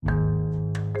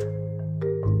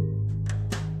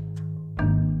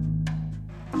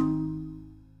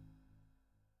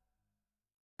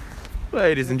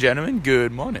Ladies and gentlemen,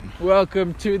 good morning.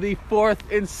 Welcome to the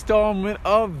fourth installment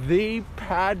of the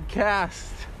podcast.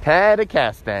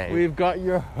 Podcast. We've got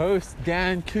your host,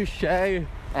 Dan Couchet.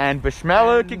 And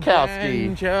Bishmelo and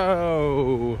Kikowski.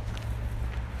 Joe.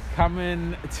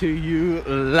 Coming to you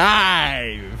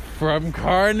live from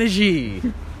Carnegie.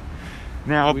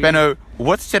 Now, Benno,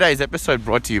 what's today's episode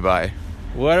brought to you by?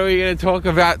 What are we going to talk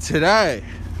about today?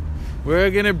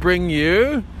 We're going to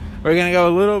go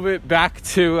a little bit back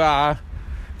to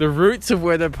the roots of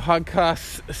where the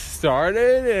podcast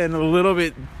started and a little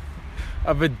bit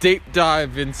of a deep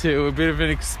dive into a bit of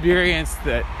an experience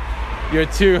that your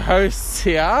two hosts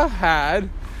here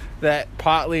had that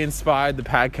partly inspired the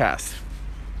podcast.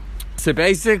 So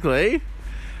basically,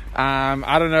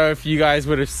 I don't know if you guys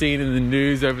would have seen in the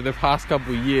news over the past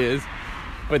couple of years,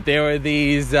 but there were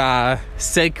these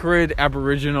sacred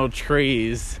Aboriginal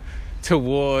trees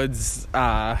towards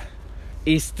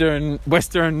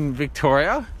Western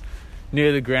Victoria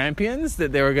near the Grampians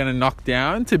that they were going to knock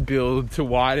down to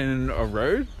widen a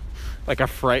road, like a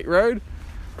freight road,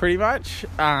 pretty much.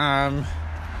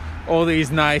 All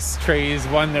these nice trees,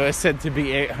 one that was said to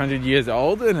be 800 years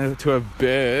old and to have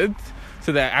birthed.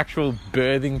 So they're actual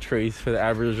birthing trees for the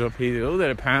Aboriginal people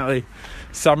that apparently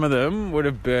some of them would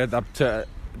have birthed up to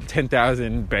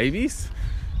 10,000 babies.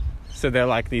 So they're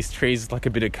like these trees, like a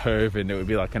bit of cove, and it would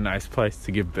be like a nice place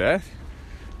to give birth.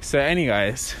 So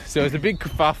anyways, it was a big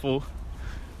kerfuffle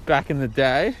back in the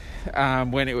day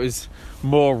when it was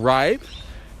more ripe,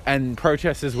 and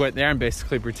protesters went there and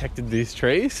basically protected these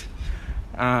trees.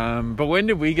 But when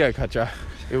did we go, Katja?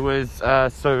 It was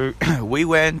we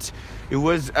went. It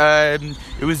was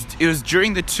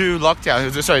during the two lockdowns.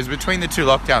 It was between the two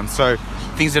lockdowns. So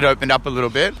things had opened up a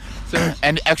little bit. So,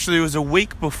 and actually, it was a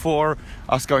week before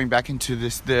us going back into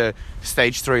the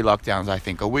stage 3 lockdowns. I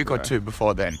think a week or two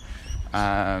before then.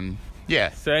 Yeah.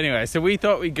 So anyway, we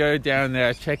thought we'd go down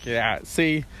there, check it out,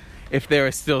 see if they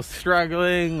were still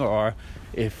struggling or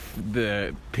if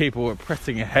the people were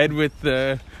pressing ahead with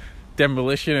the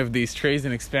demolition of these trees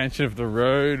and expansion of the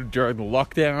road during the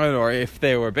lockdown, or if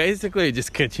they were basically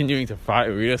just continuing to fight.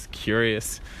 We were just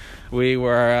curious. We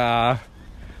had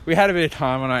a bit of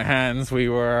time on our hands. We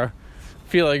were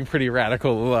feeling pretty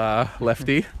radical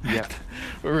lefty. Yeah.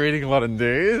 We're reading a lot of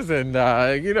news, and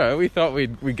we thought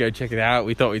we'd go check it out.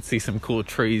 We thought we'd see some cool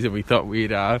trees, and we thought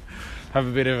we'd have a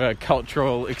bit of a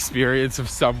cultural experience of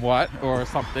somewhat or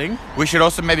something. We should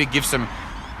also maybe give some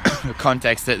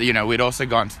context that we'd also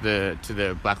gone to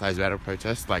the Black Lives Matter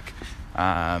protest,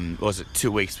 was it 2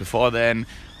 weeks before then.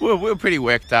 We were pretty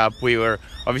worked up. We were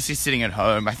obviously sitting at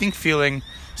home, I think feeling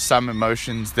some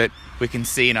emotions that we can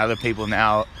see in other people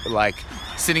now, like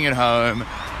sitting at home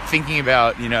thinking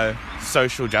about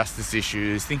social justice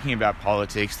issues, thinking about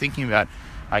politics, thinking about,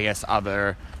 I guess,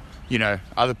 other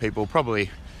people,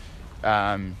 probably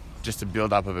just a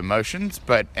build-up of emotions.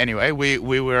 But anyway, we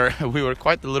were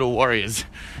quite the little warriors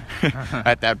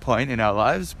at that point in our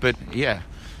lives. But yeah.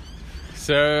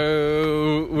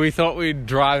 So we thought we'd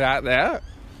drive out there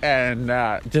and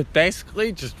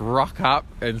just rock up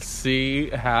and see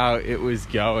how it was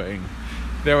going.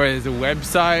 There was a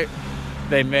website.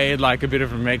 They made like a bit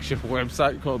of a makeshift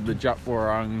website called the Djab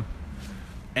Wurrung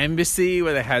Embassy,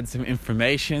 where they had some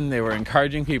information. They were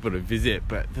encouraging people to visit,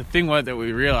 but the thing was that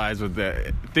we realized was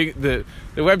that the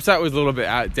website was a little bit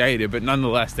outdated, but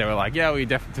nonetheless they were like, yeah, we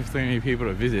definitely need people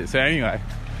to visit. So anyway,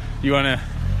 you want to...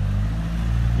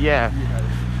 Yeah.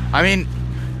 I mean,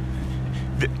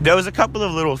 there was a couple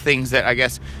of little things that I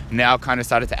guess now kind of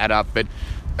started to add up, but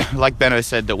like Benno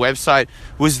said, the website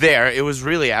was there. It was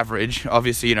really average,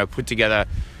 obviously, put together.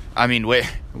 I mean, we're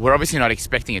obviously not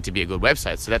expecting it to be a good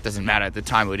website, so that doesn't matter. At the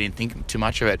time, we didn't think too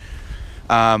much of it.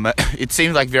 It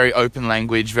seemed like very open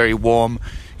language, very warm,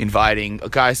 inviting.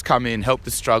 Guys, come in, help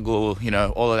the struggle,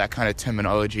 all of that kind of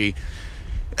terminology.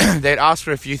 They'd asked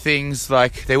for a few things,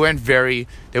 like they weren't very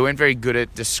good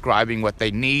at describing what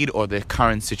they need or their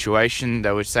current situation.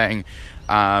 They were saying,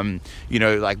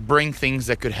 bring things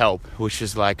that could help, which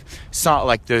is like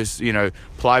those,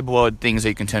 plyboard things that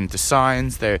you can turn into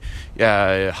signs. They're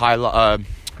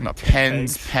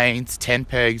pens, paints, tent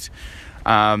pegs.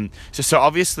 So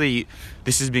obviously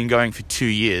this has been going for 2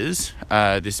 years,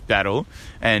 this battle,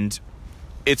 and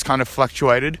it's kind of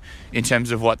fluctuated in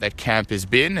terms of what that camp has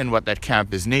been and what that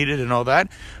camp has needed and all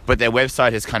that. But their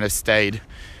website has kind of stayed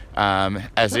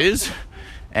as is.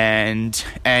 And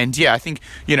yeah, I think,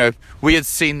 we had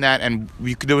seen that, and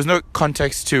there was no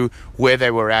context to where they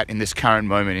were at in this current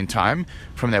moment in time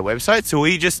from their website. So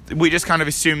we just kind of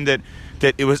assumed that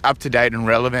it was up to date and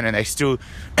relevant, and they still,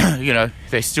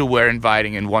 they still were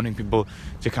inviting and wanting people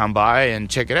to come by and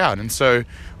check it out. And so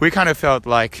we kind of felt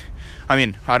like, I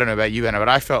mean, I don't know about you, Anna, but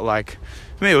I felt like,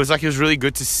 I mean, it was really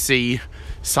good to see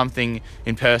something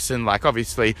in person. Like,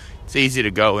 obviously, it's easy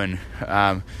to go and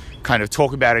kind of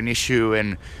talk about an issue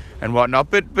and whatnot,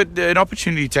 but an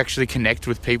opportunity to actually connect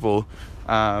with people,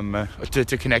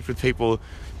 to connect with people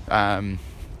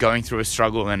going through a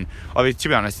struggle. And obviously, to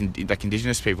be honest, like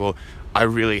Indigenous people, I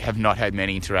really have not had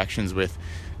many interactions with,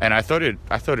 and I thought it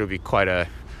would be quite a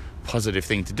positive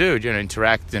thing to do, you know,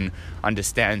 interact and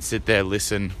understand, sit there,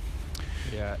 listen.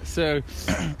 Yeah, so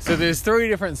there's 3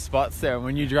 different spots there.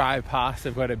 When you drive past,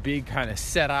 they've got a big kind of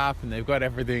setup, and they've got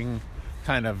everything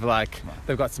kind of like,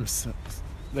 they've got some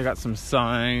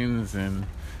signs, and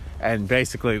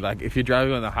basically, like, if you're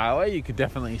driving on the highway, you could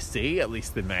definitely see at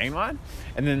least the main one.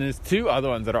 And then there's 2 other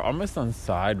ones that are almost on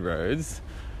side roads,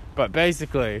 but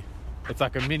basically it's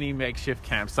like a mini makeshift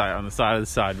campsite on the side of the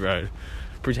side road,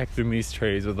 protecting these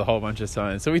trees with a whole bunch of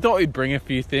signs. So we thought we'd bring a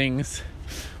few things.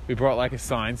 We brought like a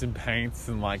signs and paints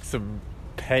and like some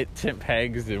tent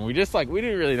pegs, and we didn't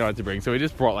really know what to bring, so we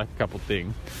just brought like a couple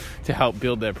things to help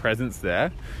build their presence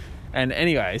there. And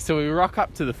anyway, so we rock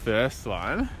up to the first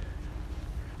one.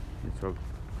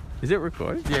 Is it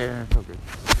recording? Yeah, it's all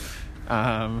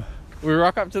good. We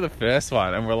rock up to the first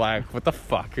one, and we're like, what the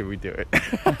fuck are we doing?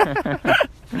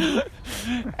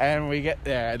 And we get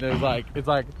there, and there's like, it's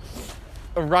like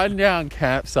a rundown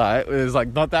campsite where there's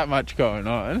like not that much going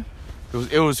on.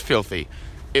 It was filthy.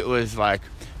 It was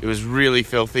really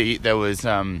filthy. There was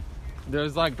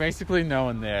like basically no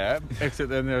one there, except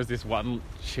then there was this one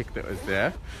chick that was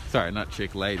there. Sorry, not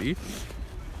chick, lady.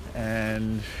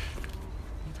 And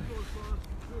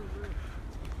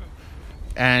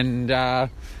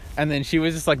then she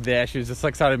was just like there. She was just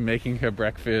like started making her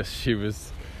breakfast. She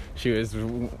was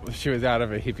out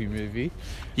of a hippie movie.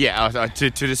 Yeah, to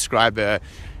describe her,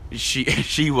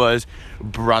 she was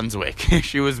Brunswick.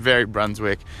 She was very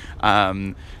Brunswick,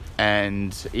 and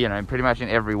you know, pretty much in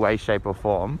every way, shape, or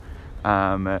form.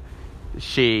 There's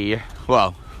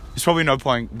probably no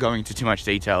point going into too much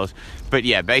details, but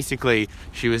yeah, basically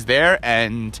she was there,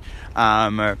 and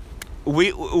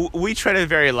we treaded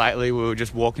very lightly. We were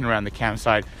just walking around the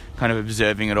campsite, kind of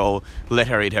observing it all. Let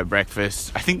her eat her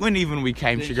breakfast. I think when we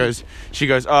came, she goes,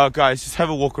 "Oh guys, just have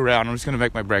a walk around. I'm just going to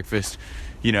make my breakfast,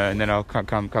 you know, and then I'll come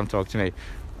talk to me."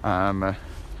 But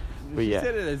she yeah,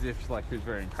 said it as if like she was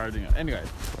very encouraging.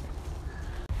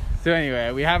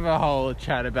 Anyway, we have a whole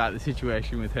chat about the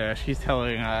situation with her. She's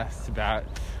telling us about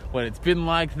what it's been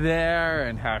like there,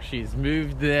 and how she's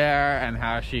moved there, and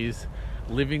how she's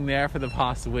living there for the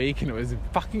past week, and it was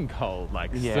fucking cold,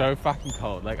 like so fucking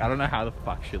cold. Like, I don't know how the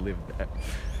fuck she lived there.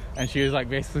 And she was like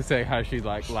basically saying how she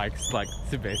likes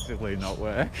to basically not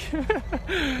work.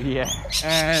 Yeah.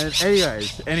 And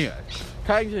anyway,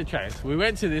 cutting to the chase, we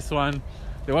went to this one.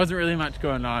 There wasn't really much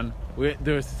going on.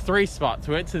 There was 3 spots.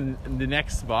 We went to the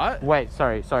next spot. Wait,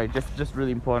 sorry, just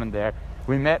really important there.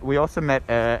 We also met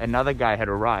another guy had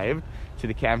arrived to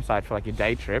the campsite for like a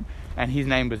day trip, and his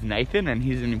name was Nathan, and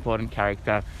he's an important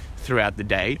character throughout the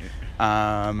day.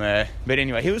 But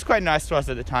anyway, he was quite nice to us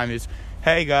at the time. He's,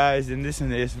 hey guys, and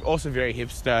this, also very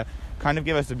hipster, kind of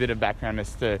give us a bit of background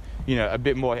as to, you know, a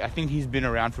bit more. I think he's been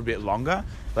around for a bit longer.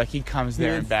 Like, he comes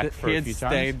there and back for a few times. He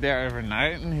had stayed there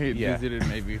overnight, and he visited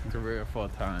maybe 3 or 4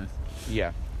 times.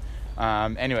 Yeah.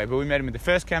 Anyway, but we met him at the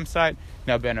first campsite.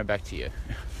 Now, Benno, back to you.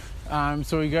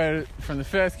 So we go from the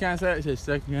first campsite to the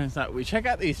second campsite. We check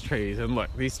out these trees, and look,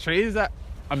 these trees are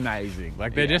amazing.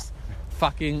 Like, they're just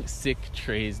fucking sick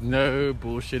trees. No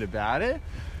bullshit about it.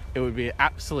 It would be an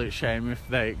absolute shame if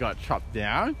they got chopped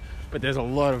down, but there's a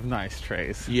lot of nice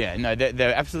trees. Yeah, no,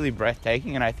 they're absolutely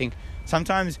breathtaking, and I think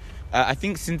sometimes,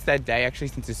 since that day, actually,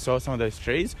 since I saw some of those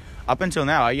trees, up until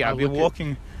now, I'll be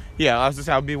walking... Yeah, I was just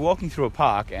saying, I'll be walking through a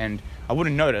park, and I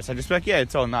wouldn't notice. I'd just be like, yeah,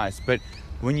 it's all nice. But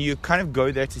when you kind of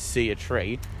go there to see a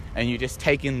tree, and you just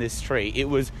take in this tree, it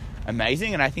was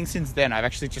amazing. And I think since then, I've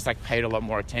actually just like paid a lot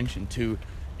more attention to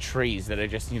trees that are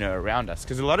just, you know, around us.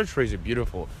 Because a lot of trees are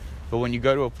beautiful. But when you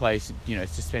go to a place, you know,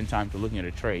 it's to spend time to looking at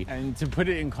a tree. And to put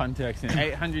it in context, an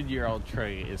 800-year-old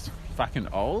tree is fucking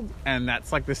old. And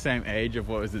that's like the same age of,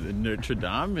 what was it, the Notre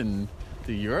Dame in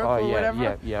Europe or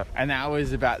whatever? Yeah. And that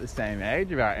was about the same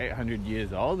age, about 800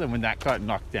 years old. And when that got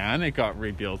knocked down, it got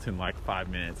rebuilt in like 5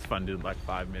 minutes, funded in like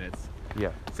 5 minutes.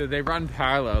 Yeah. So they run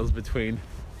parallels between,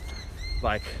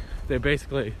 like, they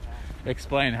basically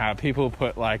explain how people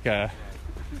put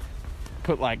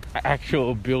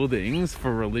actual buildings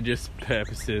for religious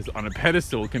purposes on a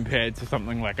pedestal compared to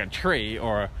something like a tree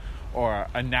or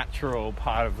a natural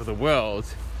part of the world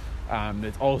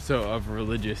that's also of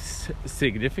religious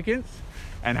significance,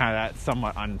 and how that's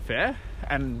somewhat unfair.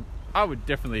 And I would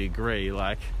definitely agree.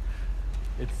 Like,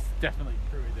 it's definitely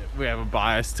true that we have a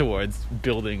bias towards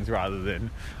buildings rather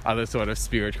than other sort of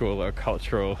spiritual or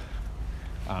cultural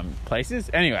places.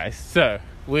 Anyway, so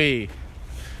we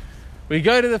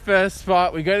go to the first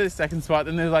spot, we go to the second spot,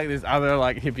 then there's like this other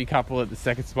like hippie couple at the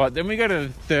second spot, then we go to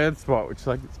the third spot, which is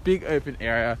like this big open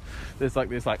area. There's like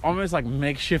this like almost like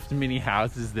makeshift mini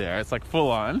houses there. It's like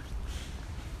full on.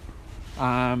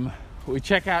 We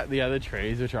check out the other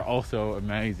trees, which are also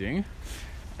amazing,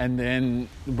 and then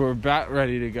we're about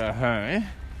ready to go home,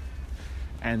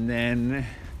 and then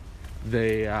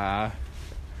the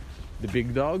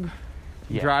big dog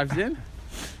drives in.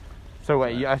 So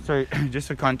wait, yeah. So just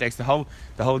for context, the whole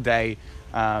day,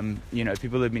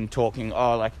 people have been talking.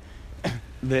 Oh, like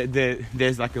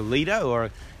there's like a leader,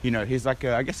 or he's like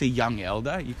I guess a young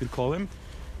elder, you could call him,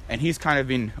 and he's kind of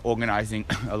been organizing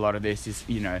a lot of this.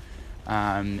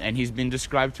 And he's been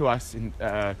described to us.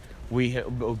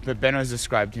 Benno's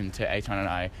described him to Eitan and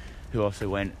I, who also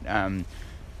went.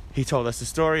 He told us the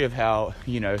story of how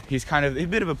he's kind of a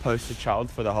bit of a poster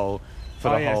child for the whole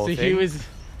thing.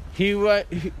 He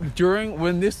during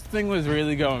when this thing was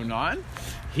really going on,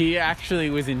 he actually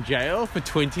was in jail for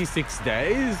 26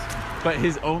 days, but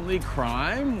his only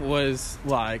crime was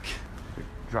like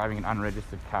driving an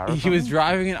unregistered car. He was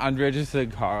driving an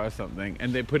unregistered car or something,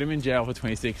 and they put him in jail for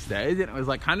 26 days, and it was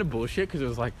like kind of bullshit because it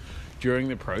was like during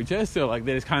the protest, so like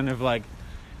they just kind of like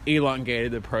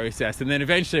elongated the process, and then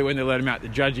eventually when they let him out, the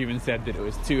judge even said that it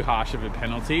was too harsh of a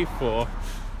penalty for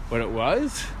what it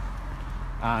was.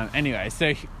 Anyway,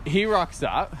 so he rocks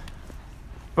up,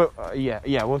 but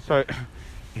well, so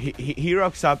he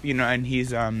rocks up, and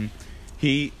he's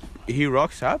he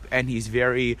rocks up, and he's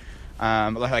very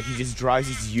like he just drives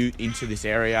his ute into this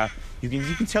area. You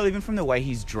can tell even from the way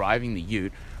he's driving the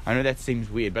ute. I know that seems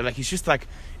weird, but like he's just like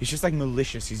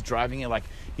malicious. He's driving it like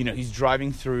he's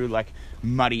driving through like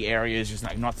muddy areas, just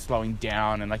like not slowing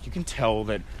down, and like you can tell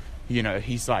that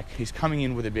he's coming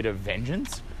in with a bit of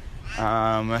vengeance.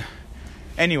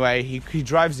 Anyway, he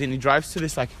drives in. He drives to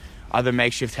this like other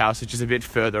makeshift house, which is a bit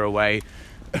further away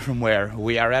from where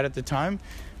we are at the time.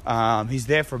 He's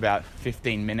there for about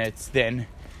 15 minutes, and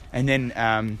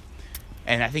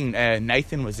I think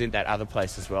Nathan was in that other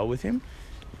place as well with him.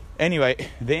 Anyway,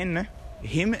 then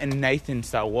him and Nathan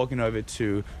start walking over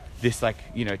to this like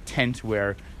tent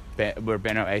where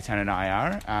Benno, Eitan, and I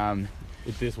are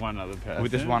with this one other person,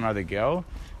 with this one other girl,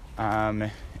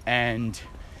 and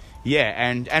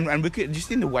we could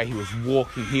just in the way he was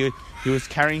walking, he was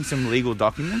carrying some legal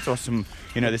documents or some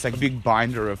this like big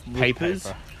binder of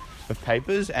papers,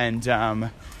 and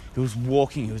he was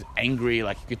walking. He was angry,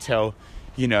 like you could tell,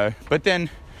 But then,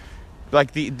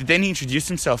 like then he introduced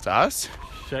himself to us.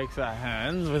 Shakes our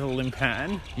hands with a limp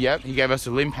hand. Yep, he gave us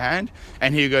a limp hand,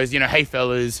 and he goes, hey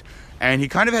fellas, and he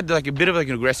kind of had like a bit of like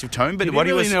an aggressive tone, but he didn't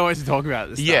really know what to talk about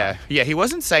at the start. Yeah, he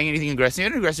wasn't saying anything aggressive. He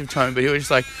had an aggressive tone, but he was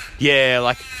just like,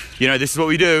 this is what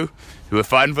we do. We're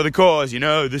fighting for the cause,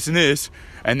 this and this,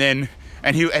 and then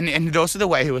and also the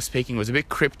way he was speaking was a bit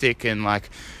cryptic and like,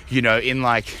 in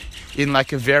like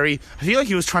a very, I feel like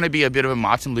he was trying to be a bit of a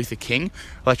Martin Luther King,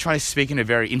 like trying to speak in a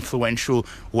very influential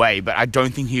way, but I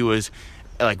don't think he was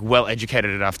like well educated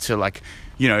enough to like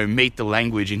meet the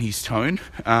language in his tone.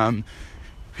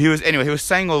 He was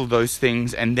saying all of those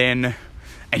things, and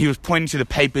he was pointing to the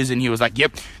papers, and he was like,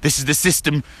 "Yep, this is the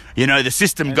system. The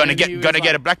system and gonna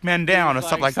get a black man down," or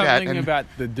something like that. Something about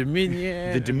the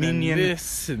Dominion, and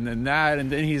this and then that,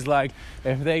 and then he's like,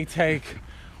 "If they take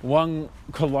 1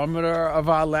 kilometer of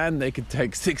our land, they could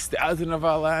take 6,000 of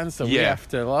our land. So we have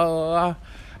to la la la."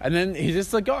 And then he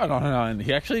just like going on and on.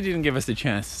 He actually didn't give us a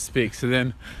chance to speak. So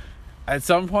then at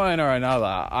some point or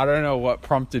another, I don't know what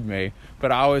prompted me,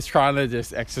 but I was trying to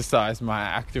just exercise my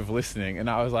active listening. And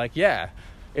I was like,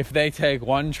 if they take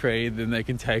 1 tree, then they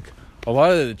can take a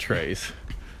lot of the trees.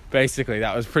 Basically,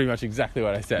 that was pretty much exactly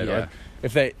what I said. Yeah.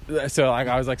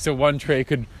 I was like, so 1 tree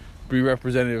could be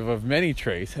representative of many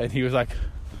trees. And he was like,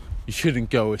 you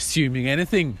shouldn't go assuming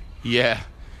anything. Yeah.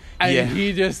 And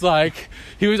he just like,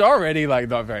 he was already like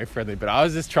not very friendly, but I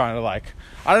was just trying to like,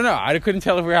 I don't know, I couldn't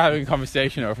tell if we were having a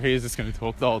conversation or if he was just going to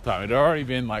talk the whole time. It had already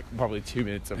been like probably 2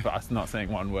 minutes of us not saying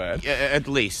 1 word. Yeah, at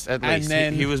least. And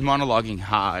then he was monologuing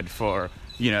hard for,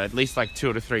 at least like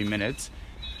 2 to 3 minutes.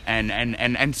 And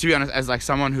to be honest, as like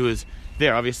someone who was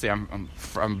there, obviously I'm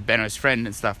Benno's friend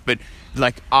and stuff, but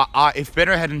like if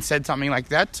Benno hadn't said something like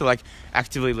that to like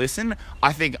actively listen,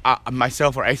 I think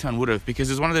myself or Eitan would have, because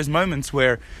it was one of those moments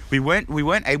where we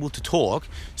weren't able to talk,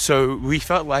 so we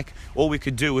felt like all we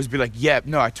could do was be like,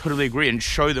 I totally agree, and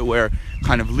show that we're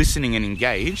kind of listening and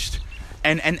engaged.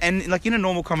 And like in a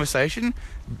normal conversation,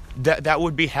 that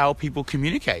would be how people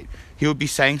communicate. He would be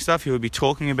saying stuff, he would be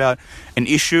talking about an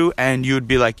issue, and you would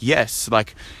be like, yes,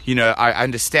 like, you know, I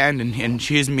understand, and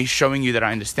here's me showing you that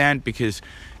I understand because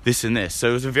this and this. So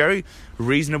it was a very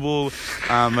reasonable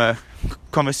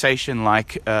conversation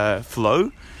like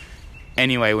flow.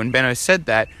 Anyway, when Benno said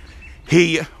that,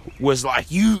 he was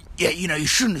like, you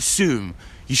shouldn't assume.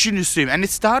 You shouldn't assume. And it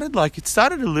started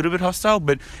a little bit hostile,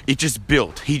 but it just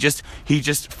built. He just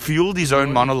fueled his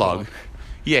own monologue.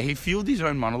 Yeah, he fueled his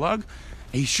own monologue.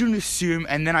 He shouldn't assume.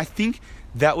 And then I think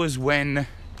that was when,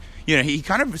 you know, he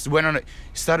kind of went on it,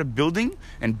 started building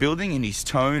in his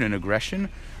tone and aggression.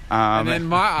 And then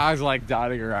my eyes like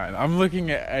darting around. I'm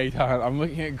looking at Eitan, I'm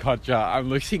looking at Kocha, I'm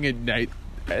looking at Nate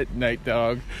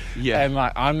Dogg. Yeah. And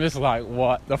like I'm just like,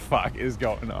 what the fuck is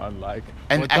going on? Like,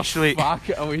 and what actually, the fuck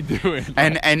are we doing?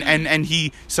 And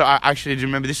he, so I actually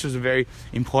remember this was a very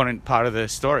important part of the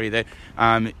story, that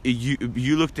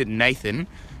you looked at Nathan,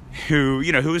 who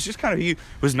was just kind of, he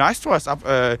was nice to us up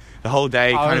the whole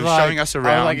day, kind of like, showing us around.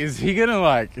 I was like, is he gonna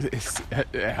like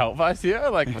help us here?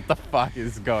 Like, what the fuck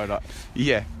is going on?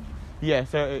 Yeah,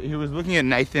 so he was looking at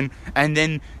Nathan, and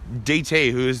then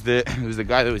DT, who was the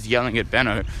guy that was yelling at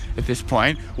Benno at this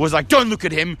point, was like, "Don't look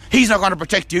at him. He's not going to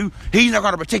protect you. He's not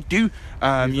going to protect you."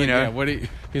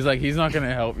 He's like, he's not going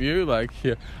to help you. Like,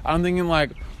 yeah. I'm thinking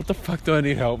like, what the fuck do I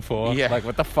need help for? Yeah. Like,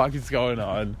 what the fuck is going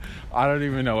on? I don't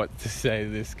even know what to say to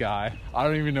this guy. I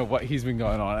don't even know what he's been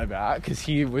going on about, because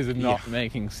he was not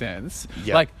making sense.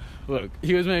 Yeah. Like, look,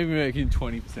 he was maybe making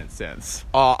 20% sense.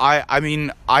 Oh, I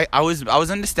mean, I was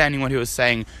understanding what he was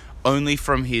saying only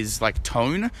from his like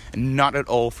tone, and not at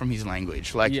all from his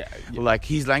language. Like, like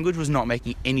his language was not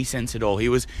making any sense at all. He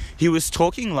was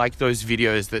talking like those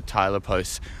videos that Tyler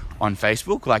posts on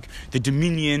Facebook, like the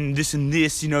Dominion, this and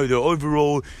this, you know, the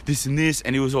overall this and this,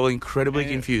 and it was all incredibly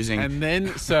confusing. And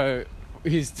then so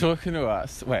he's talking to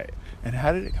us. Wait, and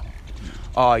how did it come?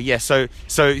 Oh yeah, so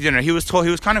you know, he was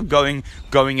kind of going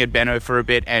at Benno for a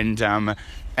bit, and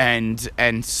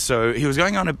so he was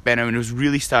going on at Benno, and it was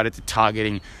really started to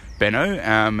targeting Benno,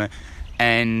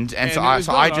 and so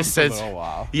I just said,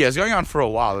 yeah, it was going on for a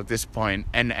while at this point,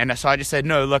 and so I just said,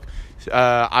 no, look,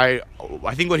 I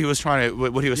think what he was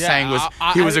saying was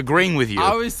he was agreeing with you.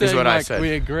 I was saying, is what like, I said.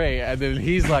 We agree, and then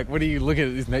he's like, what are you looking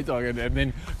at this Nate Dogg? And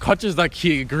then Kocha's like,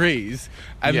 he agrees,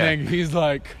 and then he's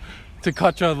like, to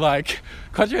Kocha, like,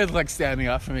 Kocha is like standing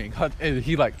up for me, and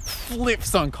he like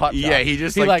flips on Kocha. Yeah, he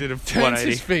just like did a turns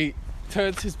 180. his feet,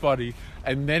 turns his body,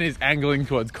 and then is angling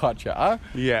towards Kocha.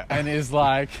 Yeah. And he's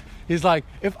like,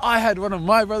 if I had one of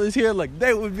my brothers here, like,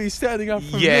 they would be standing up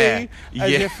for me. As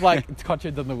if like Kocha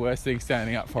had done the worst thing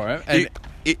standing up for him. And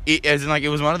as in, like, it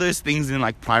was one of those things in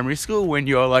like primary school when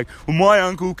you're like, well, my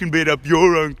uncle can beat up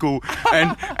your uncle,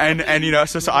 and you know,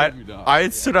 so I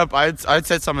had stood up, I had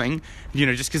said something, you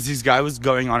know, just because this guy was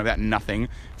going on about nothing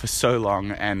for so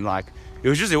long, and like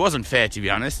it wasn't fair, to be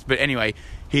honest. But anyway,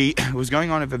 he was going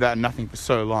on about nothing for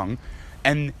so long,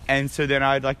 and so then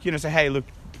I'd like, you know, say, hey, look,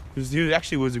 he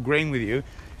actually was agreeing with you.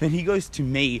 Then he turns to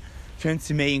me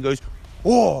and goes,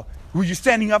 oh, well, you're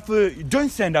standing up for... Don't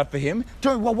stand up for him.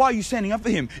 Why are you standing up for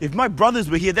him? If my brothers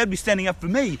were here, they'd be standing up for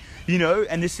me, you know,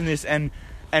 and this and this. And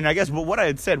I guess what I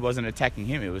had said wasn't attacking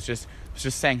him. It was just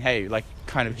saying, hey, like,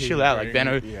 kind of chill out. Like,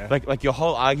 Benno, like your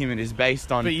whole argument is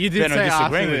based on Benno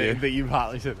disagreeing with you. But you did say after that you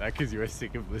partly said that because you were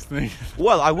sick of listening.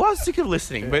 Well, I was sick of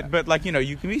listening, but like, you know,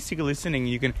 you can be sick of listening,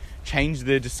 you can change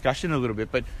the discussion a little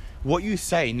bit, but what you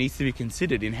say needs to be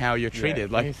considered in how you're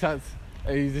treated. Like,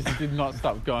 he just did not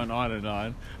stop going on and on.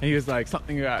 And he was like,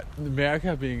 something about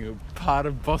America being a part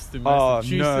of Boston,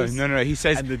 Massachusetts. Oh, no. He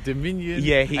says... And the Dominion.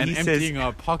 Yeah, he emptying says,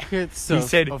 our pockets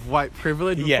of white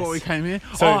privilege before we came here.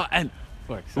 So,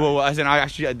 as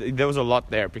in, there was a lot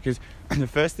there, because the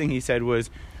first thing he said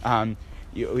was,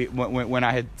 when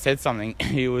I had said something,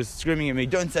 he was screaming at me,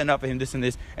 don't stand up for him, this and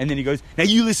this. And then he goes, now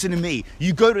you listen to me.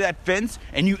 You go to that fence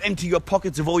and you empty your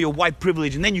pockets of all your white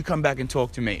privilege, and then you come back and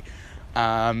talk to me.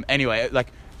 Anyway, like,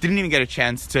 didn't even get a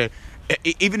chance to,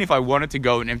 even if I wanted to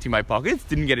go and empty my pockets,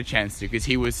 didn't get a chance to, because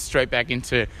he was straight back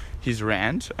into his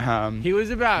rant. He was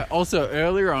about, also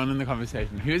earlier on in the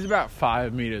conversation, he was about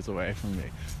 5 meters away from me.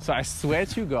 So I swear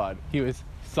to God, he was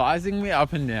sizing me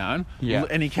up and down,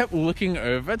 and he kept looking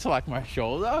over to like my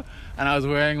shoulder, and I was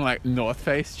wearing like North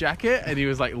Face jacket, and he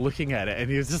was like looking at it,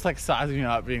 and he was just like sizing me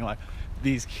up, being like,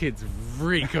 these kids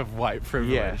reek of white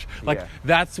privilege.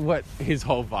 That's what his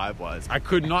whole vibe was. I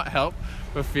could not help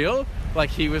but feel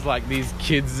like he was like, these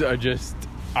kids are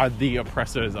the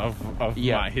oppressors of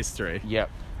my history. Yep.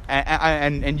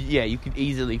 And yeah, you could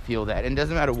easily feel that. And it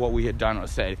doesn't matter what we had done or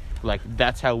said, like,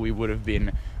 that's how we would have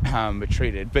been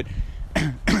treated. But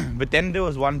But then there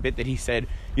was one bit that he said,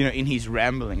 you know, in his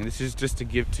rambling, and this is just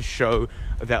to show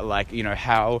that, like, you know,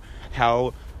 how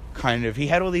kind of he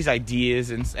had all these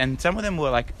ideas, and some of them were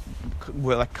like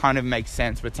kind of make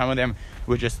sense, but some of them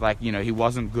were just like, you know, he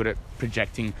wasn't good at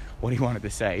projecting what he wanted to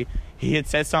say. He had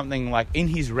said something like in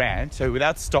his rant, so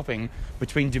without stopping,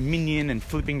 between Dominion and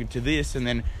flipping to this, and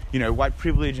then, you know, white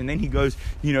privilege, and then he goes,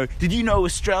 you know, did you know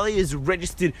Australia is a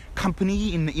registered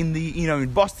company in the you know,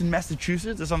 in Boston,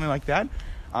 Massachusetts, or something like that.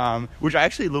 Which I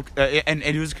actually looked, and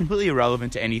it was completely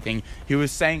irrelevant to anything. He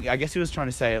was saying, I guess he was trying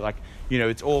to say, like, you know,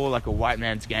 it's all like a white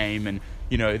man's game, and,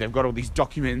 you know, they've got all these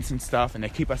documents and stuff, and they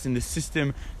keep us in the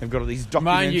system. They've got all these documents.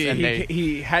 Mind you, and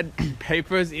he had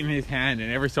papers in his hand,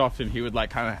 and every so often he would,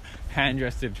 like, kind of hand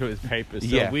gesture to his papers.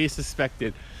 So we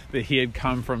suspected that he had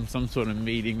come from some sort of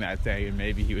meeting that day, and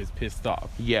maybe he was pissed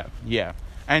off. Yeah.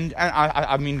 And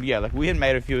I mean, yeah, like, we had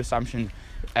made a few assumptions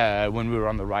when we were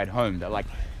on the ride home that, like,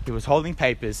 he was holding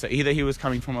papers, so either he was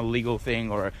coming from a legal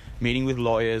thing or a meeting with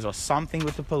lawyers or something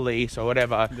with the police or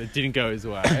whatever. That didn't go his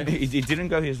way. It didn't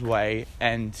go his way,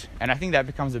 and I think that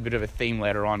becomes a bit of a theme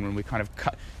later on when we kind of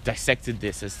dissected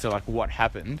this as to, like, what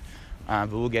happened.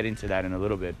 But we'll get into that in a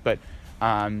little bit. But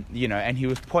you know, and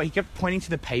he kept pointing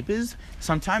to the papers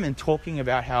sometime and talking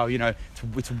about how, you know,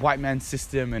 it's a white man's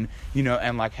system, and, you know,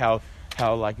 and like how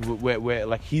like we're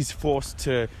like he's forced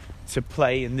to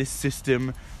play in this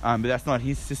system, but that's not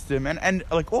his system, and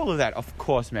like all of that, of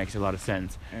course, makes a lot of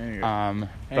sense.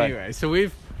 Anyway, so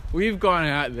we've gone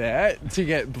out there to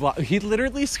get he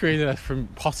literally screened us from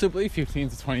possibly 15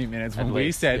 to 20 minutes when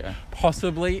we said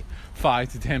possibly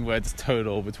 5 to 10 words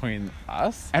total between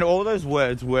us, and all those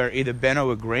words were either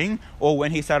Benno agreeing, or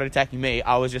when he started attacking me,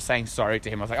 I was just saying sorry to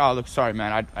him. I was like, oh, look, sorry,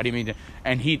 man, I didn't mean to.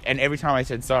 And every time I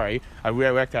said sorry, I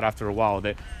worked out after a while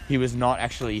that he was not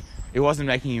actually, it wasn't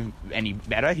making him any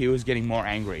better. He was getting more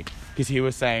angry because he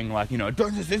was saying, like, you know,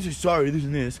 don't just say sorry, this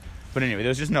and this. But anyway, there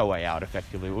was just no way out,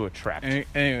 effectively. We were trapped.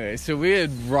 Anyway, so we had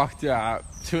rocked out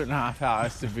 2.5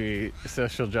 hours to be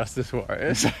social justice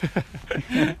warriors.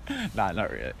 Nah,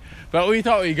 not really. But we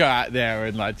thought we'd go out there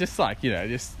and, like, just like, you know,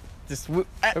 just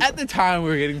at the time we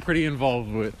were getting pretty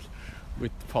involved with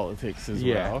politics as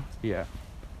well. Yeah.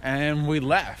 And we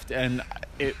left. And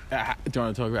do you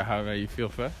want to talk about how you feel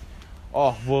first?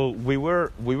 Oh, well, we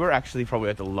were actually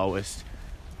probably at the lowest.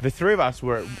 The three of us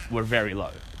were very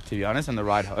low, to be honest, on the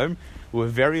ride home. We were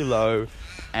very low,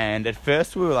 and at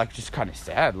first we were, like, just kind of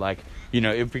sad, like, you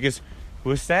know, because we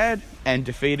were sad and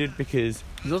defeated because...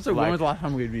 There's also, like, when was the last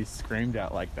time we'd be screamed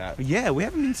at like that? Yeah, we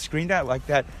haven't been screamed at like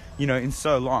that, you know, in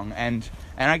so long, and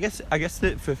I guess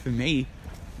that for me,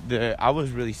 I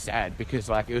was really sad because,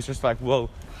 like, it was just like, well,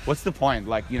 what's the point?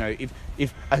 Like, you know,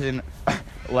 if as in,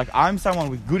 like, I'm someone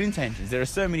with good intentions. There are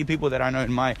so many people that I know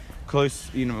in my close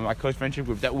friendship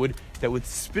group that would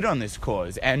spit on this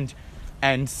cause, and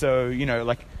so, you know,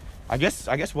 like, I guess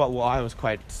why I was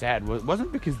quite sad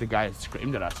wasn't because the guy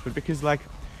screamed at us, but because, like,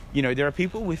 you know, there are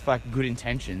people with, like, good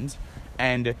intentions,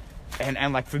 and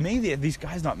like, for me, these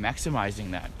guys not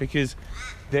maximizing that, because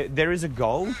there is a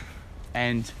goal,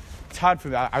 and it's hard for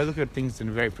me. I look at things in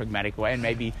a very pragmatic way, and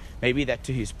maybe that,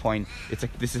 to his point, it's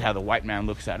like, this is how the white man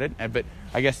looks at it, but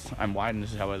I guess I'm white and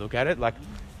this is how I look at it. Like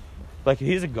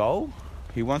here's a goal,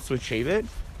 he wants to achieve it,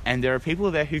 and there are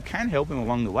people there who can help him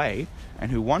along the way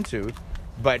and who want to,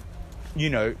 but, you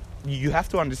know, you have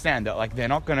to understand that, like, they're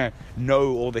not gonna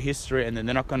know all the history, and then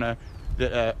they're not gonna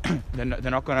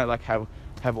like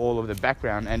have all of the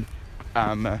background, and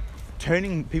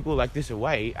turning people like this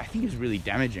away, I think, is really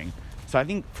damaging. So I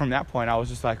think from that point I was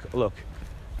just like, look,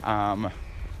 I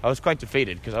was quite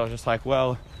defeated, because I was just like,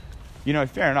 well, you know,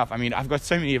 fair enough. I mean, I've got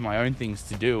so many of my own things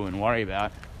to do and worry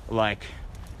about. Like,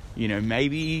 you know,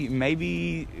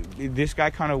 maybe this guy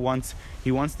kind of wants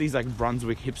these, like,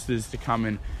 Brunswick hipsters to come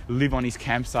and live on his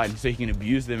campsite so he can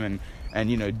abuse them and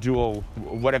you know, do all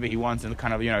whatever he wants, and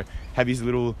kind of, you know, have his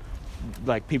little,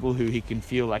 like, people who he can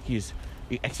feel like he's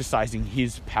exercising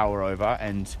his power over,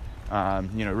 and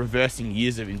you know, reversing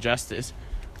years of injustice.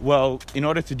 Well, in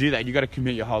order to do that, you got to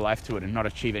commit your whole life to it and not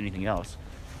achieve anything else.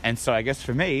 And so I guess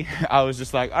for me, I was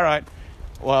just like, all right,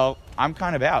 well, I'm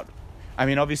kind of out. I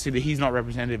mean, obviously he's not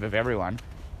representative of everyone,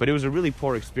 but it was a really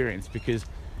poor experience, because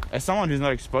as someone who's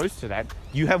not exposed to that,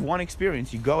 you have one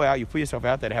experience, you go out, you put yourself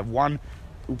out there to have one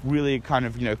really kind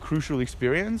of, you know, crucial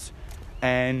experience,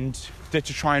 and to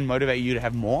try and motivate you to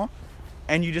have more.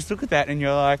 And you just look at that and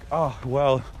you're like, oh,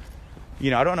 well, you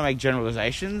know, I don't want to make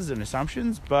generalizations and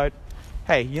assumptions, but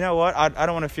hey, you know what? I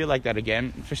don't want to feel like that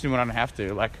again, especially when I don't have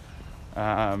to. Like,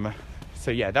 so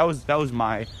yeah, that was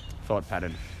my thought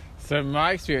pattern. So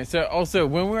my experience, so also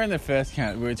when we were in the first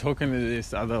camp, we were talking to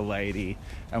this other lady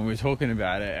and we were talking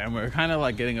about it, and we were kind of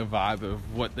like getting a vibe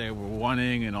of what they were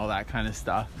wanting and all that kind of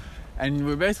stuff. And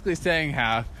we're basically saying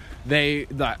how they,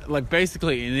 like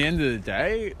basically in the end of the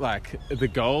day, like the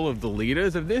goal of the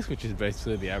leaders of this, which is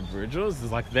basically the Aboriginals,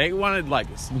 is like they wanted like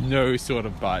no sort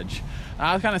of budge. And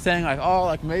I was kind of saying like, oh,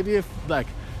 like maybe if like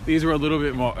these were a little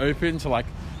bit more open to like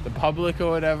the public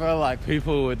or whatever, like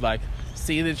people would like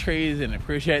see the trees and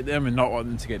appreciate them and not want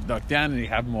them to get knocked down, and you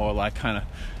have more like kind of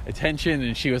attention.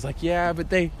 And she was like, yeah, but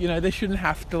they, you know, they shouldn't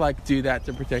have to like do that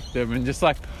to protect them, and just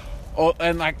like,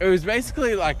 and like it was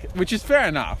basically like, which is fair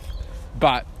enough,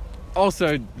 but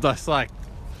also just like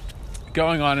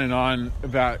going on and on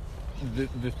about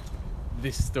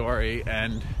this story.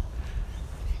 And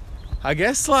I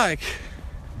guess like,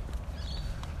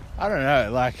 I don't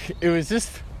know, like it was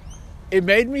just, it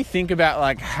made me think about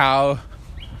like how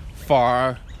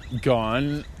far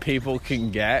gone people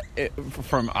can get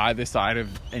from either side of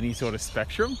any sort of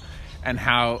spectrum, and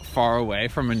how far away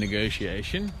from a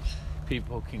negotiation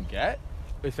people can get,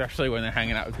 especially when they're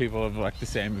hanging out with people of like the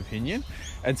same opinion.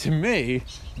 And to me,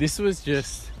 this was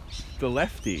just the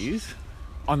lefties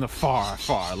on the far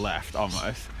left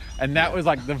almost. And that was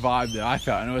like the vibe that I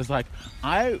felt. And it was like,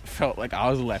 I felt like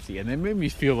I was a lefty, and it made me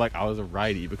feel like I was a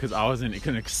righty because I was an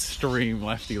extreme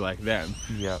lefty like them.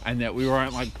 Yeah. And that we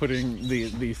weren't like putting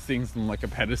these things on like a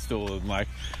pedestal and like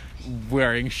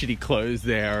wearing shitty clothes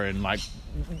there and like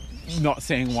not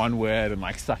saying one word and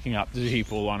like sucking up to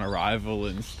people on arrival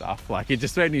and stuff. Like it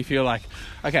just made me feel like,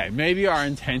 okay, maybe our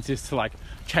intent is to like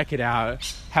check it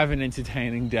out, have an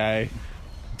entertaining day,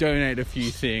 donate a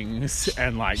few things,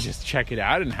 and like just check it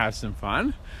out and have some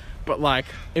fun. But like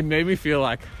it made me feel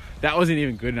like that wasn't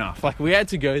even good enough. Like we had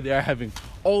to go there having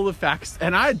all the facts,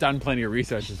 and I had done plenty of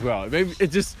research as well.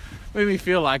 It just made me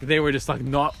feel like they were just like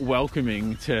not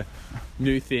welcoming to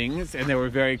new things, and they were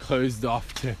very closed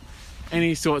off to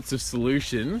any sorts of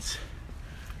solutions.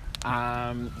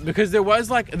 Because there was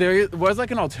like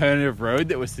an alternative road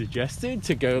that was suggested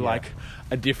to go like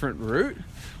a different route,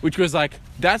 which was like,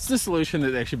 that's the solution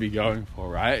that they should be going for,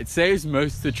 right? It saves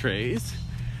most of the trees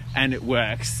and it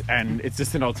works, and it's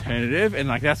just an alternative. And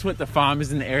like, that's what the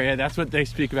farmers in the area, that's what they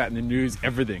speak about in the news,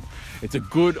 everything. It's a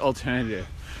good alternative.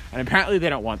 And apparently they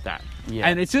don't want that. Yeah.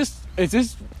 And it's just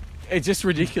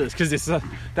ridiculous, because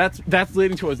that's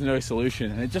leading towards no solution.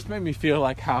 And it just made me feel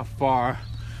like how far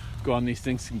gone these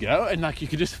things can go. And like, you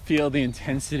could just feel the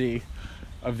intensity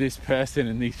of this person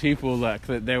and these people, like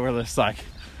that they were just like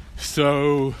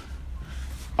so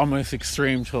almost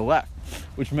extreme to the left,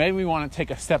 which made me want to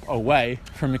take a step away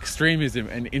from extremism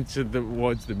and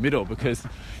towards the middle, because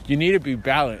you need to be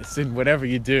balanced in whatever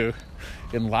you do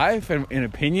in life and in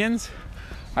opinions.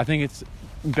 I think it's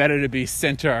better to be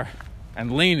center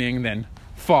and leaning than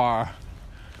far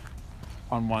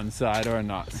on one side or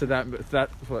not. So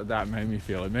that's what that made me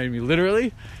feel. It made me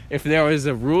literally, if there was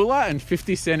a ruler and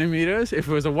 50 centimeters, if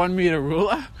it was a 1 meter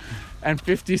ruler and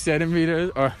 50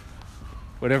 centimeters or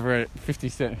whatever, 50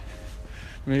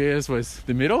 centimeters was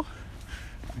the middle,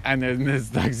 and then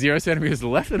there's like 0 centimeters to the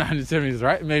left and 100 centimeters to the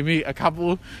right, it made me a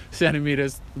couple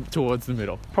centimeters towards the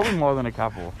middle. Probably more than a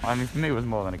couple. I mean, for me it was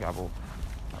more than a couple.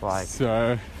 Like,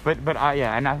 so, but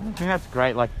yeah, and I think that's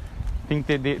great. Like, I think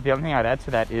the other thing I'd add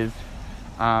to that is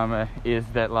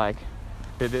that like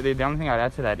the only thing I'd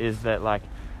add to that is that like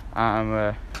you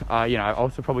know, I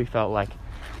also probably felt like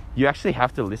you actually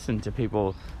have to listen to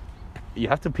people. You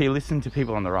have to listen to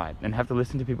people on the right and have to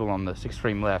listen to people on the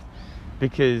extreme left,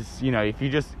 because you know, if you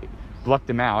just block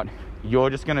them out,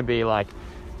 you're just going to be like,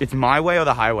 it's my way or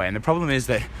the highway. And the problem is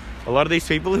that a lot of these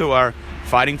people who are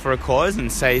fighting for a cause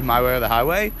and say my way or the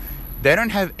highway, they don't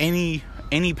have any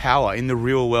power in the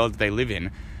real world that they live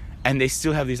in, and they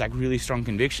still have these like really strong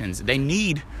convictions. They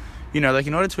need, you know, like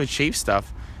in order to achieve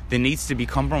stuff, there needs to be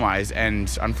compromise.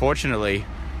 And unfortunately,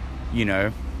 you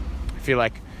know, I feel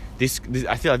like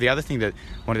I feel like the other thing that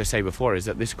I wanted to say before is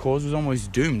that this cause was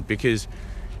almost doomed, because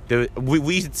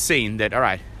we'd seen that, all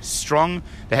right,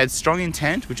 they had strong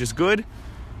intent, which is good.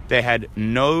 They had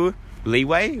no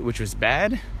leeway, which was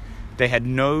bad. They had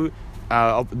no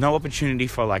opportunity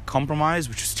for like compromise,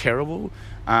 which was terrible.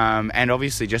 And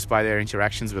obviously, just by their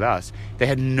interactions with us, they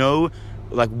had no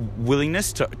like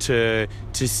willingness to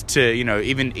you know,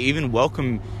 even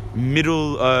welcome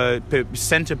middle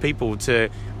center people to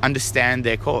understand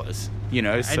their cause. You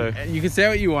know, so and you can say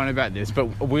what you want about this, but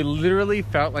we literally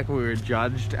felt like we were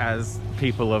judged as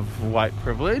people of white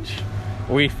privilege.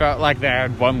 We felt like they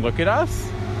had one look at us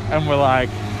and we're like,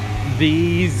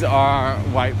 these are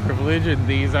white privilege and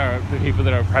these are the people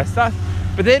that oppressed us.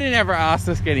 But they didn't ever ask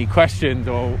us any questions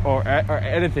or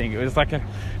anything. It was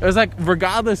like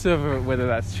regardless of whether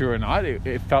that's true or not,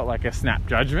 it felt like a snap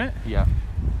judgment. Yeah.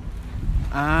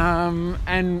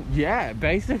 And yeah,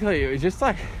 basically it was just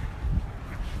like,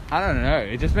 I don't know.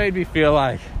 It just made me feel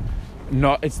like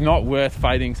it's not worth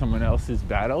fighting someone else's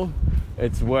battle.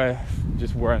 It's worth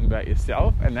just worrying about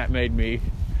yourself. And that made me,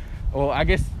 well, I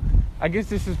guess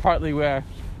this is partly where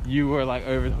you were like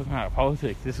over talking about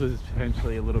politics. This was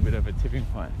potentially a little bit of a tipping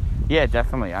point. Yeah,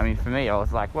 definitely. I mean, for me, I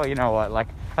was like, well, you know what? Like,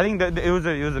 I think that it was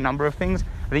a number of things.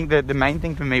 I think that the main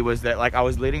thing for me was that, like, I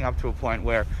was leading up to a point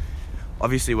where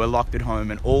obviously we're locked at home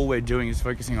and all we're doing is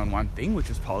focusing on one thing, which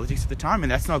is politics at the time,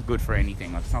 and that's not good for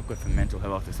anything. Like, it's not good for mental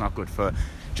health. It's not good for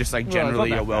just like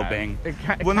generally your well-being. For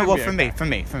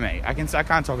me, I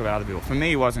can't talk about other people. For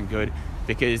me, it wasn't good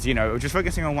because, you know, just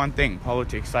focusing on one thing,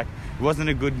 politics. Like, it wasn't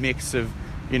a good mix of,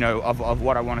 you know, of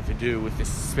what I wanted to do with this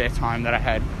spare time that I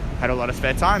had a lot of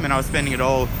spare time, and I was spending it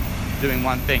all doing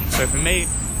one thing. So for me,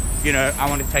 you know, I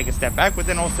wanted to take a step back, but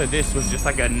then also this was just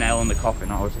like a nail in the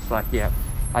coffin. I was just like, yeah,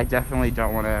 I definitely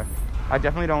don't want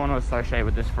to associate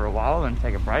with this for a while and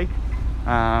take a break.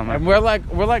 And we're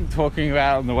like talking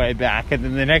about it on the way back, and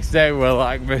then the next day we're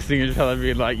like messaging each other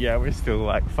being like, yeah, we're still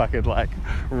like fucking like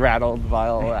rattled by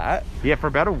all that. Yeah, for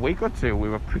about a week or two we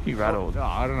were pretty rattled.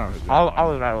 I don't know. I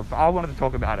was rattled. I wanted to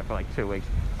talk about it for like 2 weeks.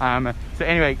 So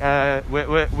anyway,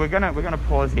 we're gonna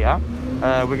pause here.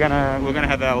 We're gonna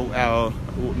have our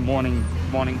morning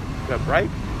break.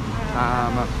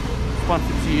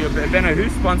 Sponsored to you, Benno.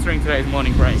 Who's sponsoring today's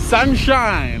morning break?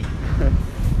 Sunshine.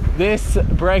 This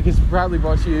break is proudly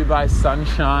brought to you by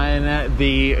Sunshine,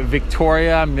 the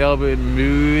Victoria Melbourne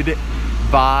mood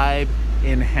vibe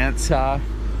enhancer.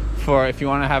 For if you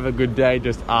want to have a good day,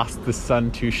 just ask the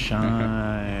sun to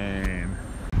shine.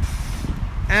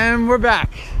 And we're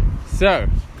back. So,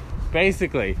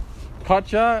 basically,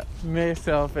 Kocha,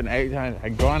 myself, and Aitan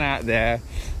had gone out there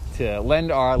to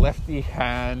lend our lefty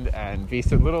hand and be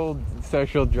some little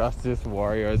social justice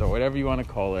warriors or whatever you want to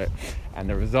call it. And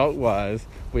the result was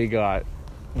we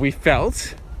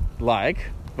felt like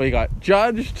we got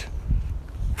judged,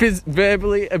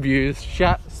 verbally abused,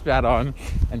 spat on,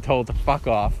 and told to fuck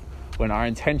off when our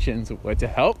intentions were to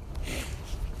help.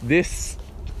 This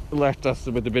left us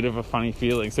with a bit of a funny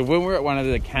feeling. So when we were at one of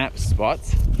the camp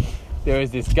spots, there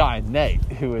was this guy, Nate,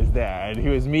 who was there, and he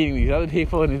was meeting these other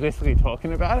people and he was basically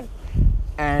talking about it.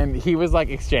 And he was like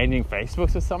exchanging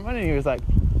Facebooks with someone, and he was like,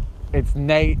 it's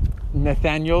Nate,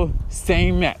 Nathaniel,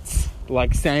 same Mets,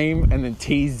 like same, and then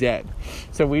TZ.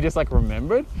 So we just like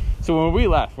remembered. So when we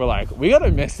left, we're like, we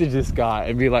gotta message this guy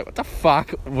and be like, what the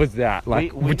fuck was that?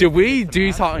 Like, did we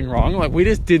do something wrong? Like, we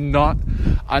just did not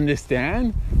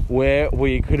understand where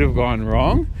we could have gone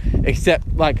wrong, except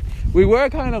like we were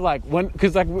kind of like,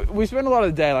 because like we spent a lot of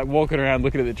the day like walking around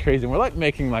looking at the trees, and we're like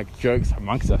making like jokes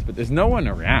amongst us, but there's no one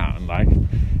around. Like,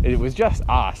 it was just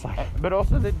us. Like, but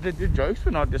also the jokes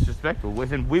were not disrespectful.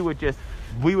 We were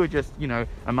just, you know,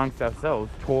 amongst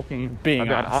ourselves talking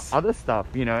about other stuff,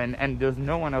 you know, and there's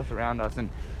no one else around us, and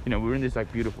you know, we were in this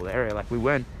like beautiful area. Like,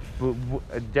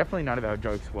 definitely none of our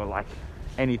jokes were like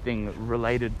anything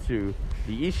related to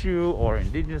the issue or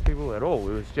Indigenous people at all.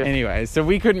 It was just... Anyway, so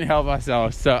we couldn't help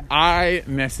ourselves. So I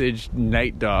messaged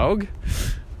Nate Dogg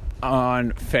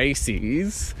on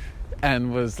Faces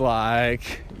and was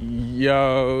like,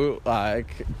 yo,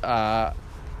 like, I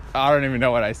don't even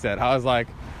know what I said. I was like,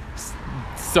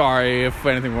 sorry if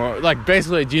anything more, like,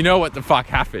 basically, do you know what the fuck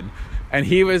happened? And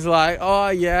he was like, oh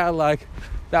yeah, like,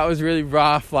 that was really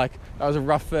rough. Like, that was a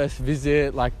rough first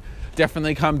visit. Like,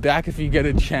 definitely come back if you get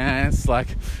a chance. Like,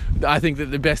 I think that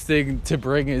the best thing to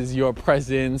bring is your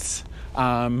presence.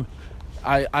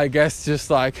 I guess just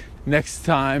like next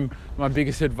time, my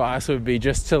biggest advice would be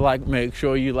just to like make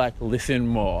sure you like listen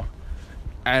more.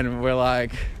 And we're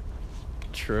like,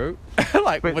 true.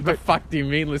 Like, what the fuck do you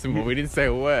mean listen more? We didn't say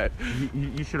a word.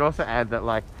 You should also add that,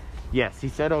 like, yes, he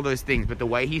said all those things, but the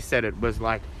way he said it was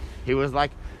like, he was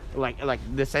like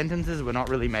the sentences were not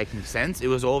really making sense. It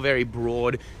was all very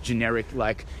broad, generic,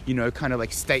 like, you know, kind of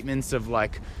like statements of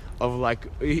like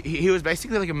he was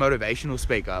basically like a motivational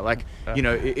speaker. Like, you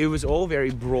know, it was all very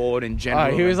broad and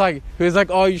general. He was like,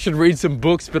 oh, you should read some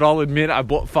books, but I'll admit I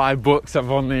bought 5 books.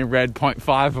 I've only read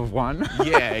 0.5 of one.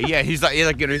 yeah. He's like,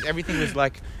 you know, everything was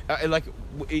like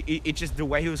it just, the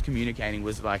way he was communicating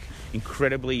was like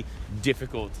incredibly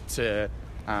difficult to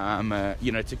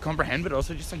you know, to comprehend, but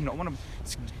also just like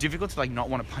it's difficult to like not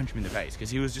want to punch him in the face, because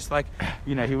he was just like,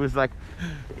 you know, he was like,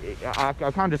 I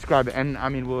can't describe it. And I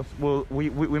mean,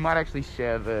 we might actually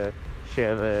share the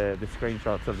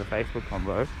screenshots of the Facebook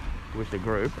convo. with the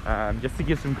group, just to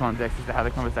give some context as to how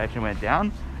the conversation went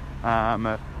down.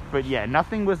 But yeah,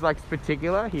 nothing was like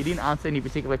particular. He didn't answer any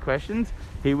particular questions.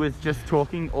 He was just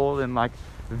talking all in like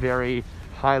very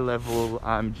high level,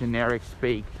 generic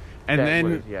speak.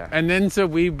 And then so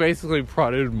we basically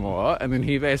prodded more, and then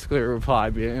he basically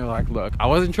replied being like, look, I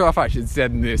wasn't sure if I should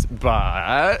send this,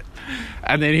 but...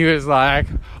 And then he was like,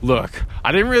 look,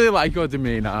 I didn't really like your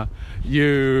demeanor.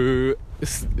 You...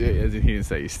 He didn't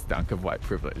say you stunk of white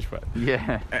privilege, but...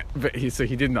 Yeah. But he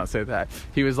did not say that.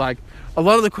 He was like, a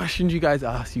lot of the questions you guys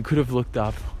asked, you could have looked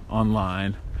up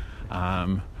online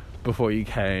before you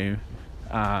came.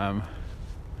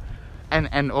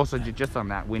 And also, just on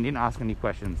that, we didn't ask any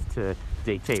questions to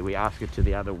DT. We asked it to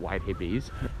the other white hippies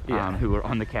who were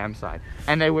on the campsite.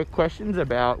 And they were questions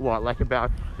about what? Like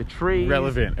about the trees.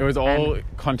 Relevant. It was all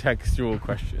contextual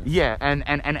questions. Yeah,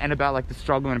 and about like the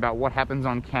struggle and about what happens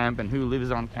on camp and who lives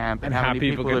on camp. And how how many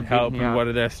people can help and what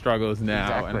are their struggles now.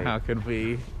 Exactly. And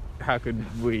how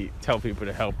could we tell people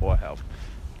to help or help.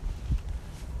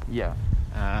 Yeah.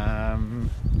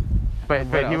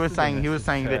 But he was saying you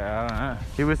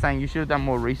should have done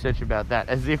more research about that,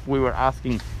 as if we were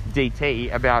asking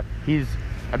DT about his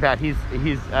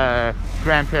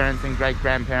grandparents and great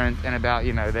grandparents and about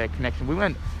their connection. We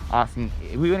weren't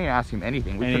even asking him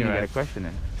anything. We couldn't even get a question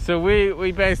in. So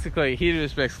he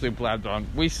just basically blabbed on.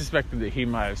 We suspected that he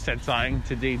might have said something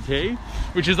to DT,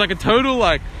 which is like a total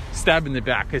like stab in the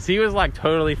back, because he was like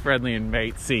totally friendly and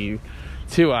matesy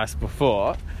to us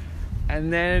before.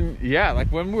 And then, like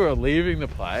when we were leaving the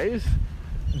place,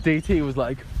 DT was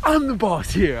like, I'm the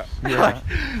boss here. Yeah.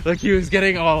 like he was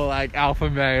getting all like alpha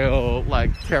male, like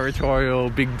territorial,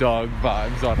 big dog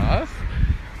vibes on us.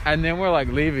 And then we're like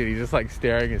leaving, he's just like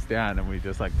staring us down, and we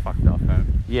just like fucked off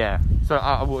him. Yeah.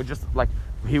 So we were just like,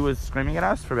 he was screaming at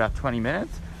us for about 20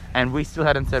 minutes, and we still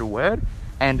hadn't said a word.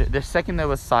 And the second there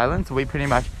was silence, we pretty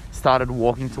much started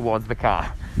walking towards the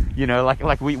car.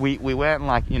 Like we weren't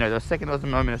like, the second there was a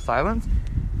moment of silence,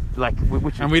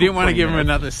 and we didn't want to give him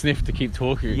another sniff to keep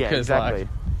talking. Yeah, exactly.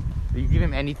 You give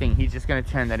him anything, he's just going to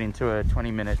turn that into a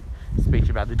 20-minute speech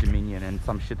about the Dominion and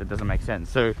some shit that doesn't make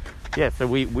sense. So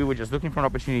we were just looking for an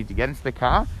opportunity to get into the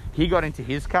car. He got into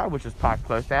his car, which was parked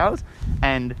close to ours,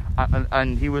 and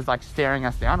he was like staring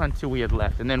us down until we had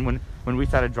left. And then when we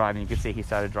started driving, you could see he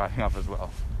started driving off as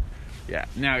well. Yeah.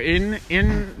 Now, in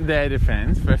their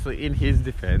defense, firstly, in his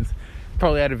defense,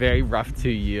 probably had a very rough 2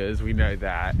 years. We know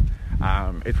that.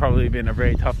 It's probably been a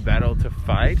very tough battle to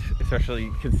fight, especially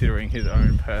considering his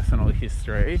own personal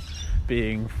history,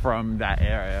 being from that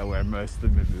area where most of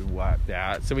them have been wiped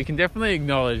out. So we can definitely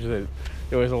acknowledge that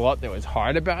there was a lot that was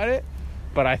hard about it.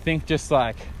 But I think just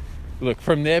like, look,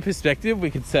 from their perspective,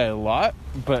 we could say a lot,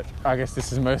 but I guess this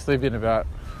has mostly been about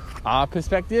our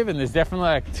perspective, and there's definitely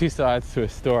like two sides to a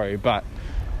story, but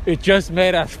it just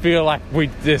made us feel like we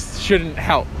just shouldn't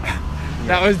help.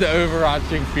 That was the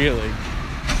overarching feeling.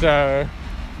 So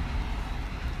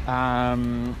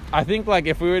I think like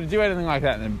if we were to do anything like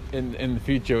that in the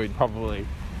future, we'd probably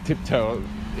tiptoe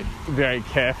very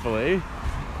carefully,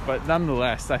 but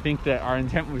nonetheless I think that our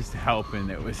intent was to help, and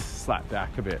it was slapped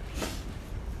back a bit.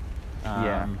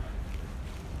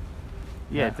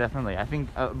 Yeah, definitely. I think,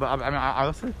 but I mean, I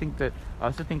also think that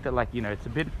like, it's a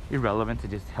bit irrelevant to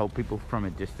just help people from a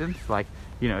distance, like,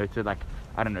 to like,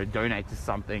 I don't know, donate to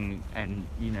something. And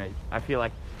I feel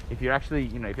like if you actually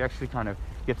kind of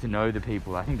get to know the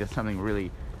people, I think there's something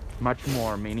really much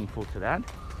more meaningful to that.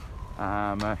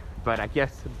 But I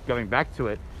guess going back to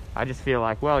it, I just feel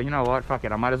like, well, you know what, fuck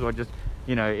it, I might as well just,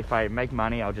 if I make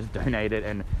money, I'll just donate it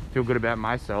and feel good about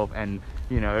myself, and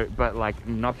but like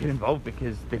not get involved,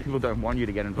 because the people don't want you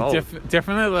to get involved.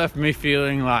 Definitely left me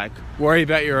feeling like, worry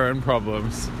about your own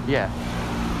problems. Because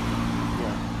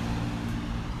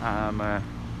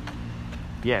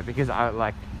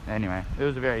anyway, it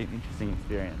was a very interesting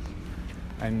experience.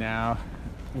 And now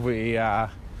we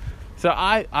so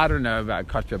I don't know about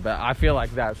Kocha, but I feel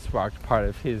like that sparked part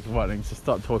of his wanting to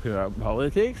stop talking about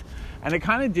politics. And it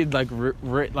kind of did like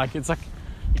it's like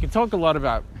you can talk a lot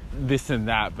about this and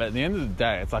that, but at the end of the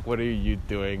day, it's like, what are you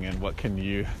doing, and what can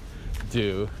you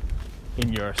do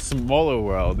in your smaller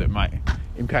world that might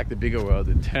impact the bigger world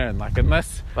in turn? Like,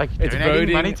 unless like it's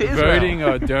voting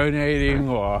or donating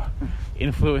or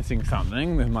influencing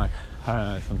something, then like, I don't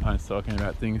know, sometimes talking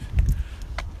about things.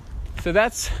 So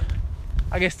that's,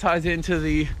 I guess, ties into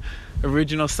the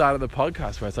original start of the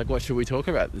podcast, where it's like, what should we talk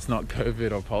about? It's not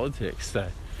COVID or politics. So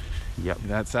yep,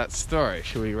 that's that story.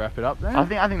 Should we wrap it up then?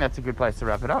 I think that's a good place to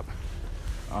wrap it up.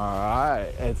 All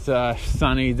right, it's a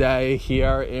sunny day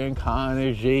here in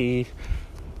Carnegie.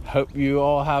 Hope you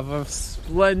all have a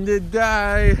splendid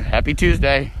day. Happy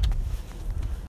Tuesday.